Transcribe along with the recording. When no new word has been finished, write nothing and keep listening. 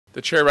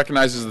The chair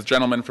recognizes the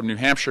gentleman from New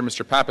Hampshire,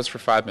 Mr. Pappas, for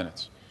 5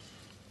 minutes.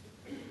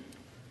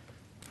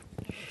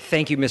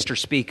 Thank you, Mr.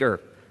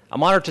 Speaker.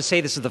 I'm honored to say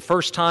this is the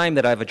first time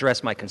that I've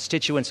addressed my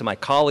constituents and my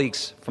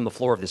colleagues from the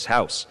floor of this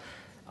House.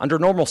 Under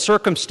normal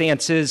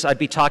circumstances, I'd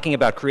be talking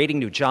about creating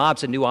new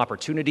jobs and new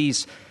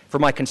opportunities for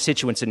my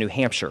constituents in New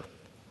Hampshire.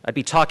 I'd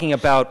be talking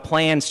about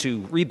plans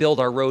to rebuild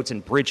our roads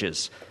and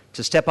bridges,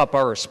 to step up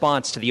our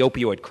response to the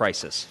opioid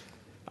crisis.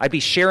 I'd be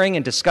sharing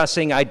and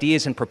discussing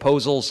ideas and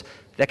proposals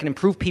that can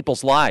improve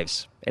people's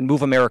lives and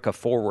move America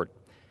forward.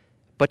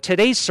 But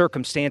today's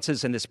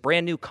circumstances in this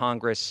brand new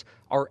Congress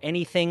are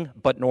anything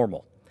but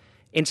normal.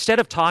 Instead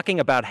of talking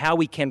about how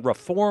we can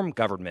reform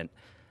government,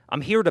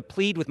 I'm here to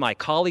plead with my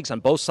colleagues on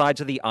both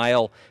sides of the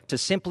aisle to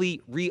simply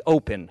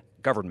reopen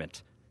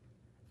government.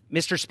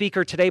 Mr.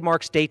 Speaker, today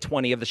marks day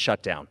 20 of the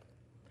shutdown.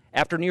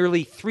 After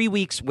nearly 3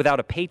 weeks without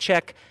a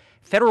paycheck,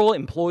 federal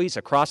employees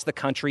across the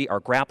country are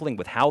grappling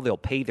with how they'll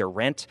pay their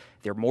rent,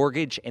 their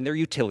mortgage, and their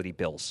utility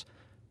bills.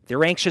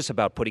 They're anxious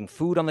about putting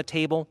food on the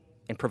table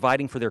and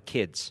providing for their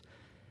kids.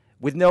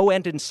 With no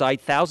end in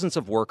sight, thousands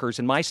of workers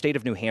in my state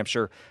of New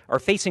Hampshire are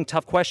facing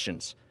tough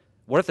questions.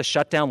 What if the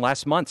shutdown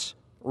lasts months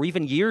or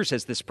even years,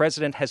 as this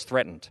president has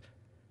threatened?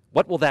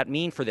 What will that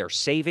mean for their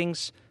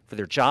savings, for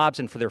their jobs,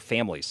 and for their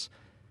families?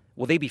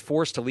 Will they be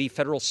forced to leave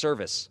federal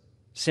service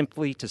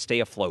simply to stay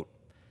afloat?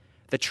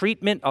 The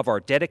treatment of our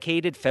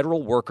dedicated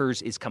federal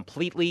workers is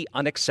completely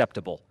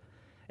unacceptable.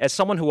 As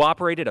someone who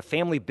operated a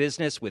family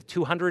business with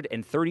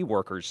 230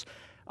 workers,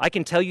 I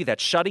can tell you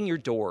that shutting your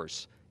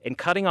doors and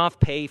cutting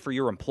off pay for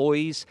your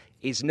employees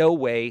is no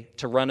way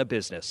to run a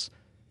business.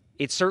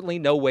 It's certainly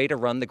no way to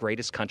run the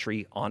greatest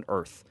country on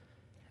earth.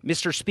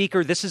 Mr.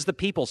 Speaker, this is the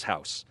people's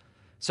house.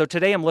 So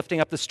today I'm lifting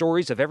up the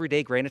stories of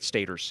everyday Granite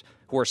Staters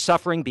who are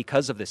suffering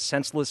because of this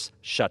senseless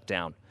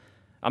shutdown.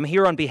 I'm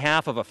here on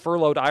behalf of a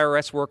furloughed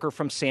IRS worker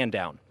from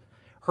Sandown.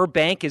 Her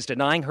bank is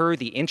denying her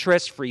the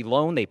interest-free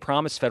loan they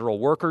promised federal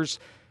workers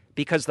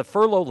because the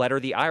furlough letter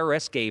the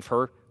IRS gave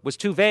her was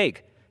too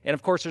vague. And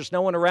of course, there's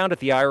no one around at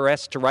the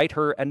IRS to write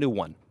her a new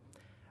one.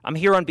 I'm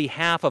here on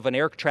behalf of an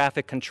air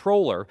traffic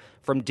controller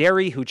from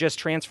Derry who just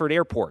transferred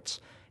airports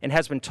and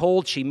has been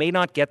told she may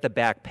not get the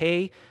back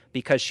pay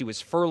because she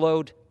was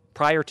furloughed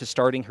prior to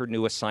starting her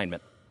new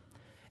assignment.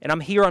 And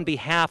I'm here on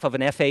behalf of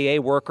an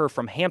FAA worker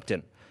from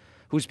Hampton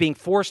who's being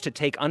forced to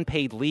take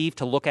unpaid leave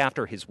to look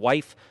after his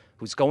wife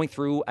who's going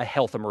through a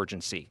health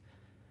emergency.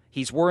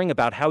 He's worrying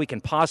about how he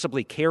can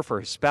possibly care for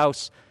his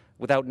spouse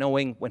without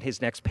knowing when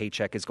his next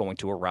paycheck is going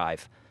to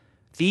arrive.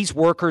 These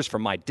workers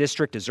from my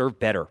district deserve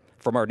better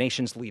from our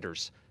nation's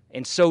leaders,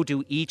 and so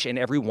do each and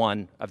every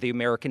one of the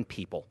American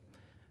people.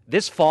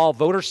 This fall,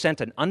 voters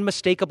sent an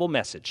unmistakable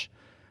message.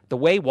 The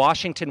way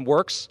Washington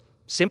works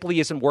simply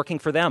isn't working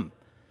for them.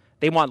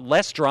 They want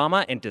less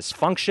drama and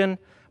dysfunction,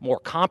 more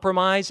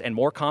compromise, and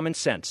more common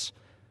sense.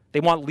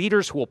 They want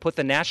leaders who will put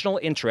the national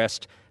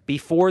interest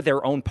before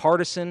their own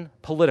partisan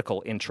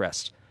political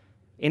interests.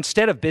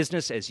 Instead of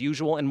business as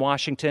usual in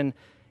Washington,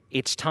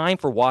 it's time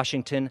for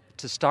Washington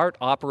to start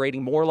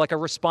operating more like a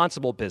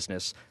responsible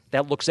business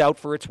that looks out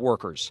for its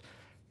workers.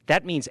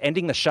 That means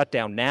ending the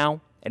shutdown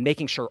now and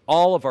making sure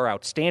all of our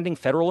outstanding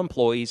federal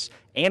employees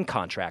and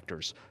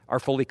contractors are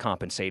fully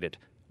compensated.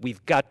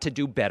 We've got to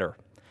do better.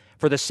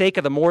 For the sake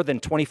of the more than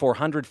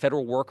 2,400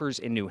 federal workers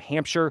in New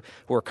Hampshire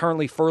who are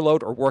currently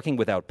furloughed or working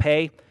without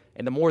pay,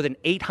 and the more than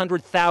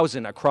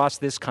 800,000 across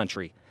this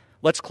country,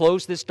 let's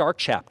close this dark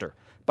chapter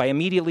by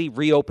immediately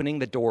reopening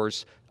the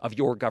doors of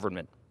your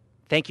government.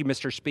 Thank you,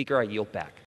 Mr. Speaker. I yield back.